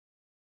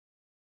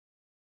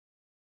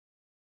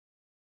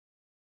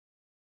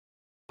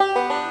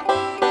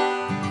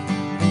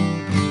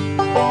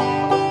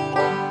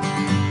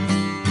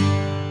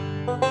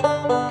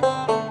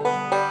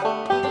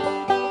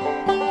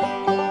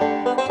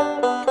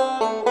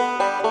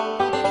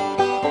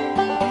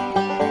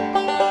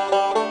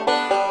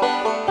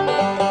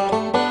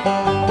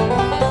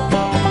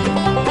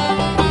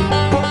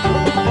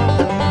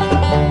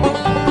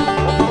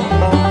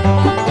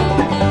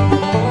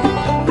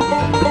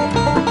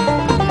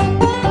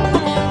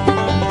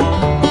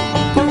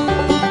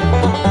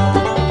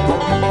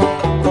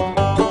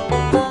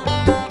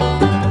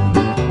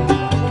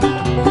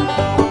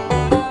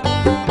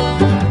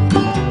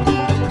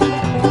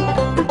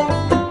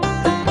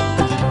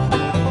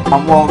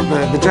Well,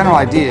 the general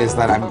idea is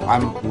that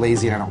I'm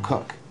lazy and I don't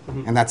cook,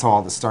 and that's how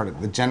all this started.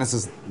 The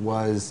genesis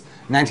was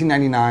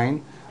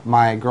 1999.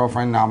 My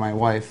girlfriend, now my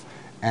wife,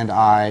 and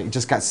I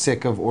just got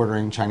sick of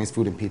ordering Chinese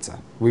food and pizza.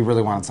 We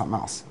really wanted something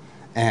else.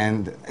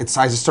 And I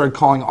just started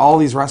calling all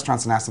these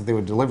restaurants and asked if they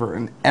would deliver,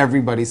 and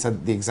everybody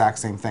said the exact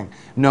same thing.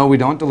 No, we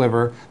don't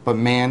deliver, but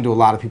man, do a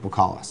lot of people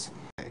call us.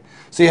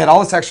 So you had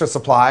all this extra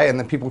supply, and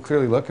then people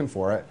clearly looking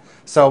for it.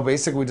 So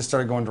basically we just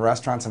started going to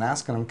restaurants and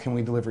asking them, can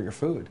we deliver your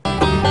food?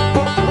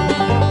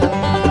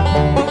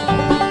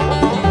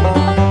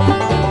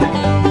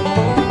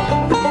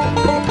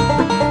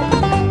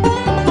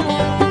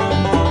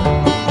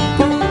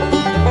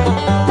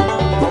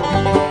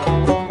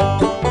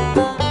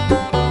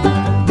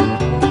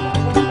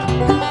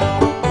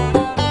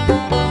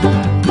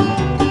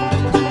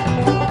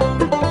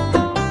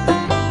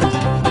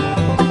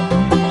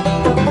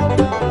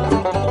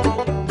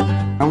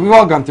 We've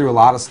all gone through a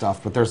lot of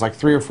stuff, but there's like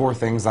 3 or 4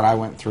 things that I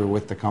went through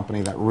with the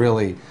company that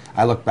really,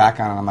 I look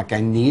back on and I'm like, I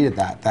needed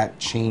that. That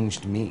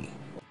changed me.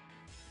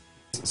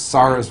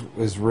 SARS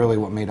is really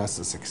what made us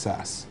a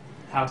success.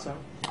 How so?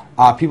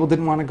 People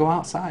didn't want to go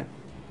outside.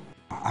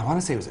 I want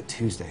to say it was a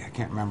Tuesday, I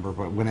can't remember,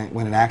 but when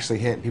it actually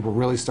hit, people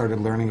really started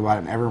learning about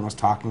it and everyone was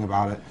talking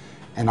about it,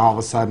 and all of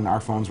a sudden our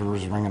phones were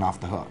just ringing off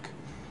the hook.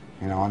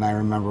 You know, and I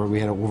remember we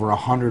had over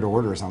 100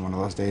 orders on one of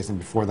those days, and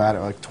before that,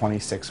 like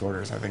 26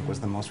 orders, I think, was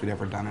the most we'd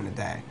ever done in a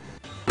day.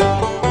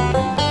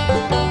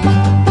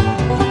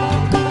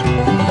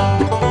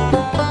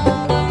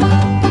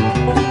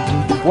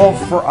 Well,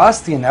 for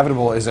us, the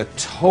inevitable is a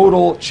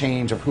total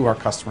change of who our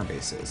customer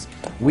base is.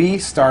 We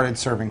started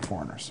serving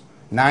foreigners.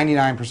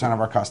 99% of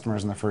our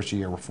customers in the first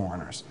year were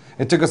foreigners.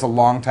 It took us a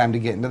long time to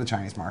get into the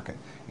Chinese market.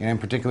 And in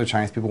particular,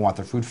 Chinese people want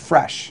their food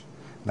fresh.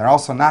 They're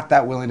also not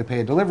that willing to pay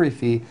a delivery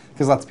fee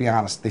because, let's be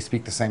honest, they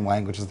speak the same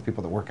language as the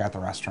people that work at the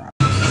restaurant.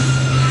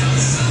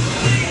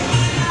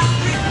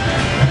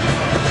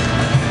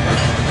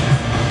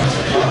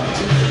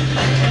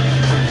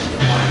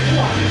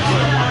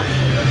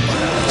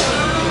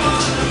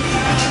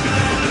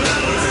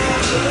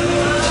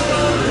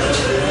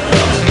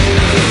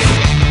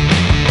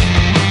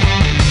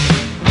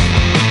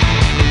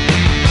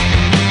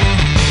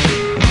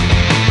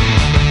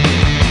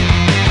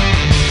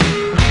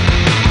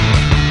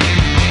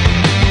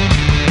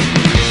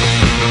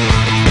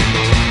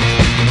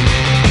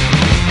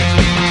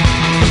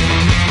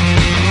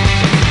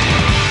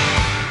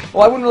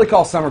 Well, I wouldn't really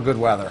call summer good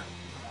weather.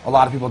 A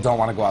lot of people don't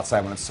want to go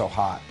outside when it's so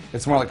hot.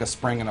 It's more like a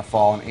spring and a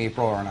fall in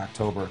April or in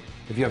October.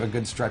 If you have a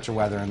good stretch of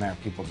weather in there,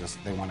 people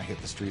they want to hit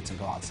the streets and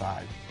go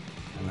outside.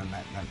 And then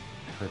that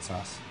hurts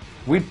us.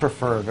 We'd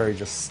prefer a very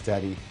just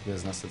steady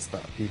business. It's the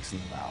peaks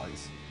and the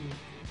valleys.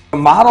 The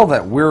model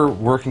that we're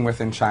working with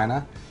in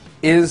China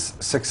is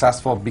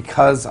successful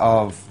because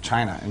of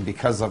China and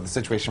because of the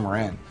situation we're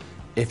in.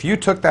 If you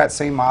took that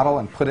same model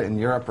and put it in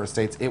Europe or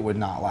States, it would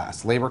not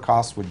last. Labor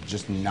costs would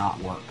just not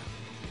work.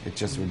 It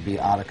just would be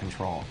out of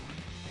control.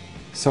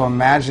 So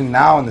imagine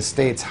now in the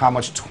States how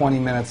much 20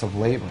 minutes of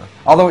labor,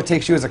 although it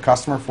takes you as a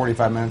customer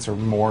 45 minutes or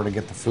more to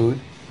get the food,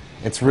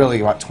 it's really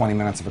about 20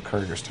 minutes of a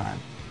courier's time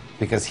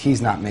because he's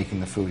not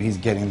making the food. He's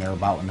getting there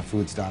about when the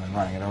food's done and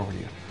running it over to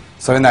you.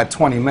 So in that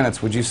 20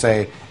 minutes, would you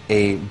say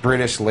a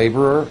British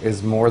laborer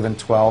is more than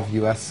 12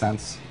 US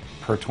cents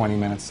per 20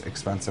 minutes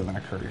expensive than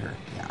a courier?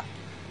 Yeah.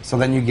 So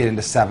then you get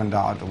into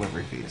 $7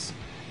 delivery fees.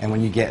 And when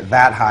you get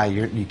that high,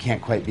 you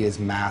can't quite be as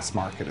mass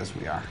market as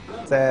we are.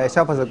 在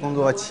Sherpa 工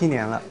作7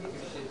年了，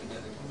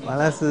完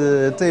了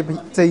是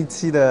这一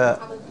期的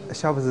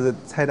Sherpa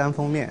菜单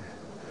封面。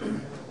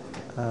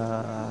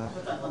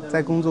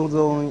在工作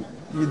中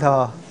遇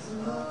到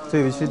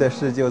最有趣的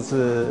事就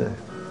是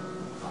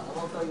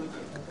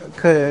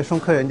送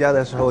客人家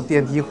的时候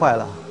电梯坏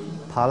了，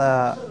爬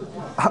了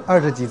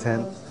20几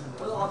层，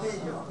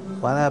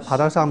完了爬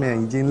到上面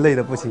已经累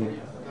得不行。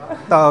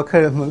 到客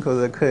人门口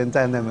的客人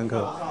站在门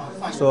口，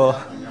说：“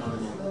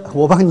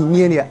我帮你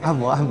捏捏按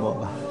摩按摩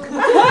吧。”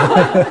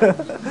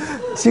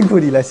辛苦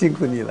你了，辛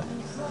苦你了。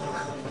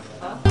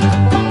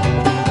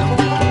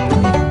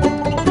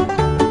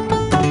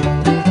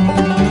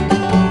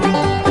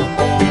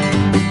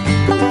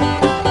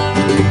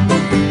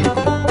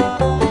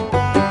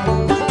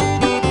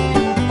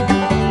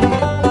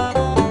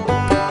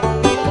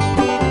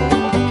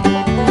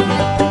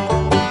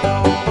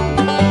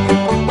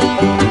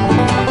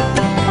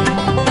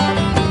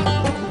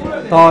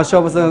到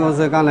Sherpa公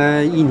司刚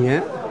来1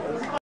年，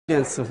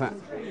店吃饭，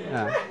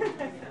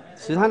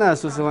其他呢，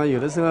说实话，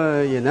有的时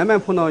候也难免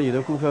碰到有的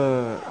顾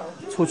客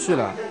出去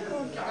了，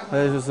还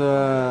有就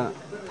是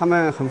他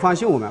们很放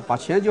心我们，把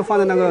钱就放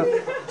在那个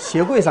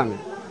鞋柜上面。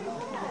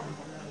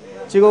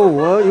结果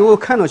我因为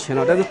看到钱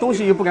了，但是东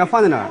西又不敢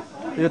放在那儿，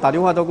又打电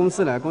话到公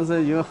司来，公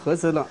司又核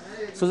实了，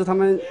说是他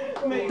们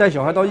带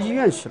小孩到医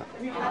院去了，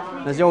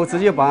那叫我直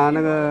接把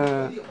那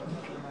个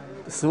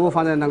食物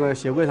放在那个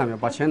鞋柜上面，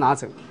把钱拿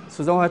走。实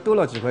际上还多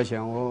了几块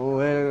钱，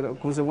我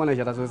公司问了一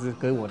下，他说是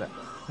给我的，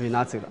所以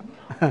拿走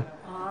了。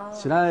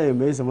其他也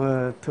没什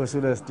么特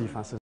殊的地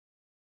方是。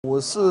我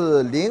是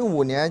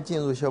05年进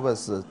入Sherpa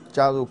市，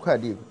加入快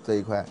递这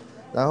一块，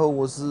然后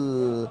我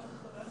是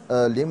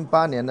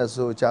08年的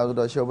时候加入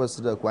到Sherpa市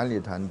的管理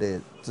团队，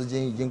至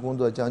今已经工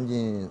作将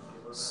近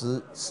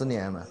十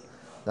年了。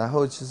然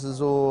后其实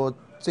说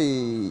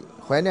最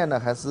怀念的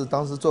还是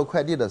当时做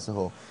快递的时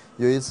候，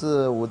有一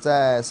次我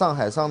在上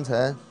海商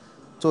城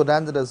做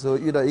单子的时候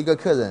遇到一个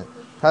客人，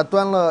他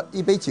端了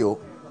一杯酒，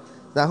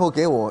然后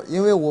给我，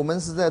因为我们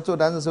是在做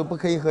单子的时候不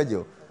可以喝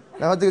酒，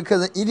然后这个客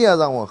人一定要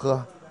让我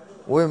喝。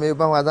我也没有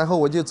办法，然后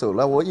我就走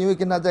了。我因为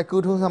跟他在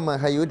沟通上面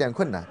还有点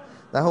困难，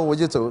然后我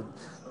就走，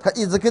他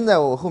一直跟在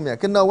我后面，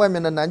跟到外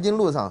面的南京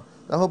路上，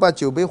然后把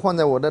酒杯放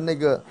在我的那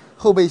个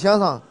后备箱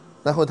上，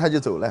然后他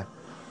就走了。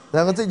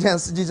然后这件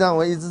事情上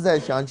我一直在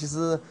想，其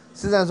实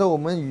虽然说我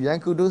们语言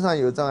沟通上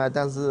有障碍，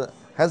但是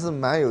还是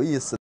蛮有意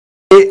思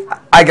的。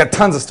I got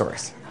tons of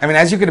stories. I mean,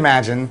 as you can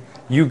imagine,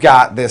 you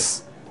got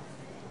this.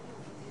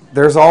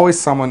 There's always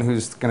someone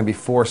who's going to be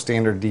 4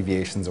 standard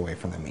deviations away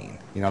from the mean.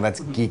 You know, that's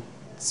geek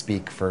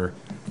speak for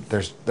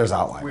there's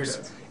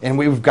outliers, and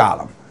we've got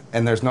them,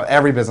 and there's no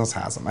every business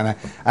has them, and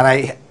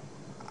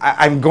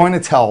I'm going to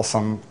tell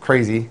some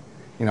crazy,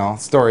 you know,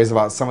 stories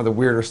about some of the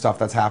weirder stuff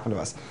that's happened to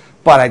us,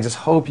 but I just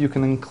hope you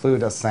can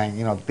include us saying,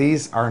 you know,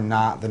 these are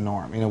not the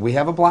norm. You know, we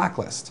have a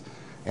blacklist,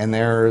 and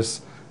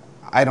there's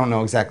I don't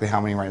know exactly how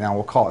many right now.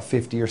 We'll call it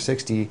 50 or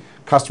 60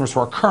 customers who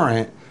are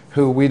current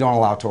who we don't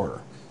allow to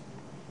order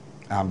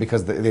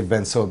because they've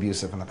been so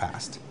abusive in the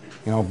past.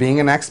 You know, being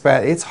an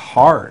expat, it's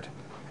hard.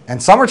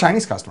 And some are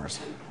Chinese customers,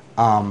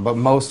 but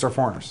most are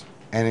foreigners.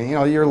 And you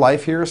know, your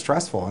life here is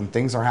stressful, and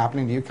things are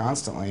happening to you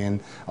constantly.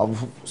 And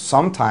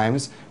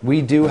sometimes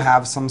we do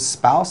have some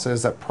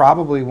spouses that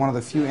probably one of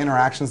the few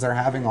interactions they're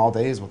having all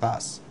day is with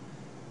us.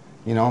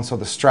 You know, and so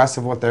the stress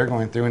of what they're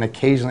going through, and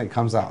occasionally it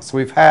comes out. So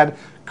we've had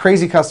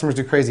crazy customers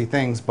do crazy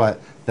things,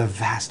 but the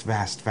vast,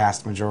 vast,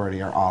 vast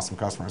majority are awesome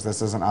customers.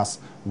 This isn't us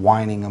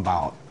whining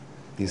about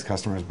these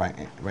customers by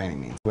any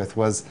means.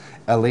 Was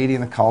a lady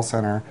in the call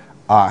center.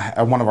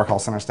 One of our call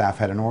center staff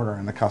had an order,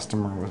 and the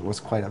customer was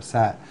quite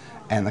upset,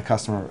 and the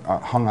customer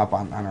hung up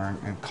on her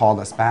and called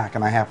us back,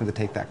 and I happened to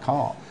take that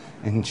call,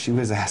 and she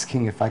was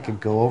asking if I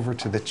could go over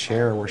to the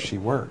chair where she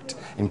worked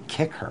and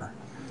kick her.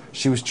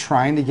 She was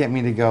trying to get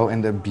me to go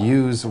and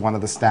abuse one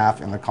of the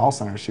staff in the call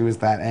center. She was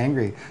that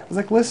angry. I was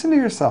like, listen to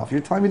yourself. You're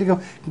telling me to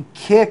go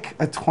kick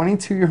a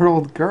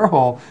 22-year-old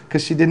girl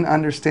because she didn't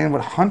understand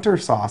what hunter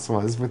sauce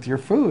was with your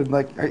food.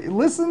 Like,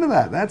 listen to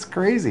that. That's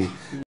crazy.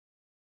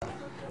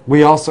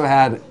 We also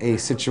had a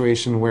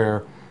situation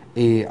where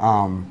a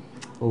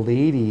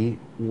lady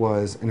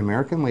was an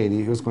American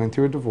lady who was going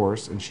through a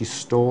divorce, and she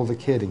stole the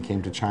kid and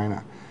came to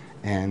China.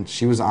 And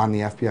she was on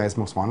the FBI's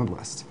most wanted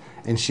list.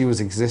 And she was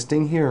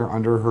existing here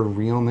under her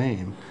real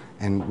name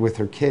and with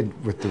her kid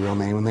with the real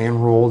name, and they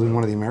enrolled in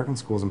one of the American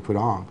schools in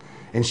Pudong.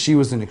 And she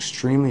was an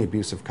extremely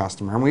abusive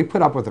customer, and we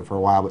put up with it for a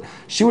while, but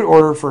she would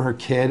order for her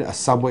kid a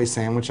Subway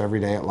sandwich every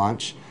day at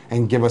lunch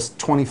and give us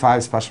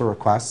 25 special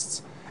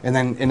requests, and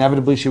then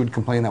inevitably she would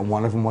complain that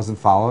one of them wasn't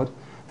followed,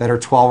 that her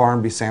 12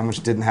 R&B sandwich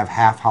didn't have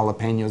half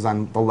jalapenos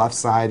on the left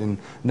side and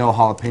no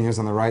jalapenos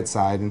on the right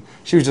side, and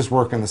she was just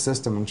working the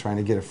system and trying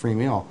to get a free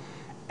meal.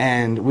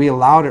 And we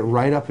allowed it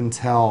right up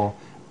until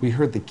we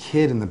heard the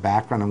kid in the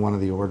background on one of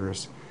the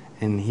orders,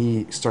 and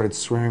he started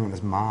swearing at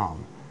his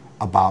mom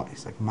about,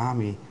 he's like,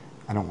 Mommy,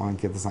 I don't want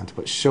to give this on to,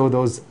 but show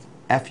those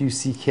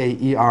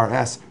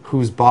F-U-C-K-E-R-S,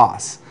 who's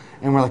boss.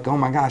 And we're like, oh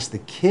my gosh, the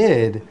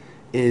kid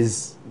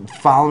is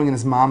following in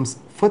his mom's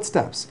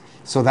footsteps.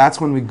 So that's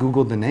when we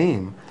Googled the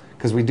name,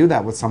 because we do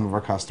that with some of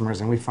our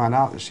customers, and we found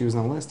out that she was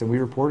on the list, and we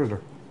reported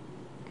her.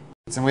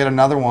 And we had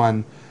another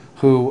one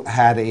who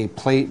had a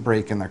plate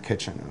break in their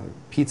kitchen.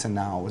 Pizza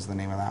Now was the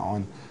name of that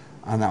one.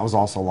 And that was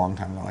also a long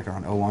time ago, like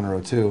around 01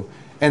 or 02.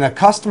 And a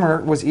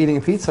customer was eating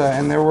a pizza,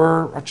 and there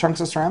were chunks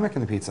of ceramic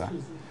in the pizza.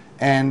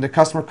 And the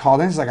customer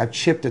called in, he's like, I've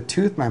chipped a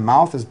tooth, my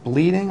mouth is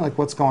bleeding, like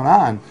what's going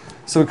on?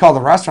 So we called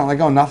the restaurant, like,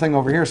 oh, nothing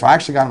over here. So I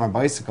actually got on my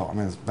bicycle. I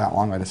mean, it's that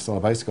long, I just still had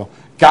a bicycle.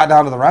 Got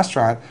down to the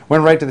restaurant,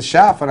 went right to the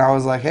chef, and I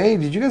was like, hey,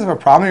 did you guys have a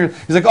problem here?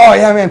 He's like, oh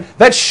yeah, man,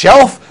 that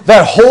shelf,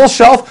 that whole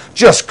shelf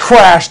just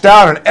crashed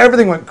down, and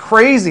everything went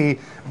crazy.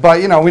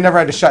 But, you know, we never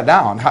had to shut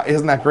down.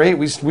 Isn't that great?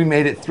 We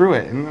made it through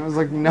it. And I was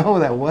like, no,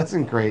 that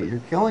wasn't great.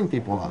 You're killing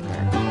people out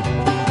there.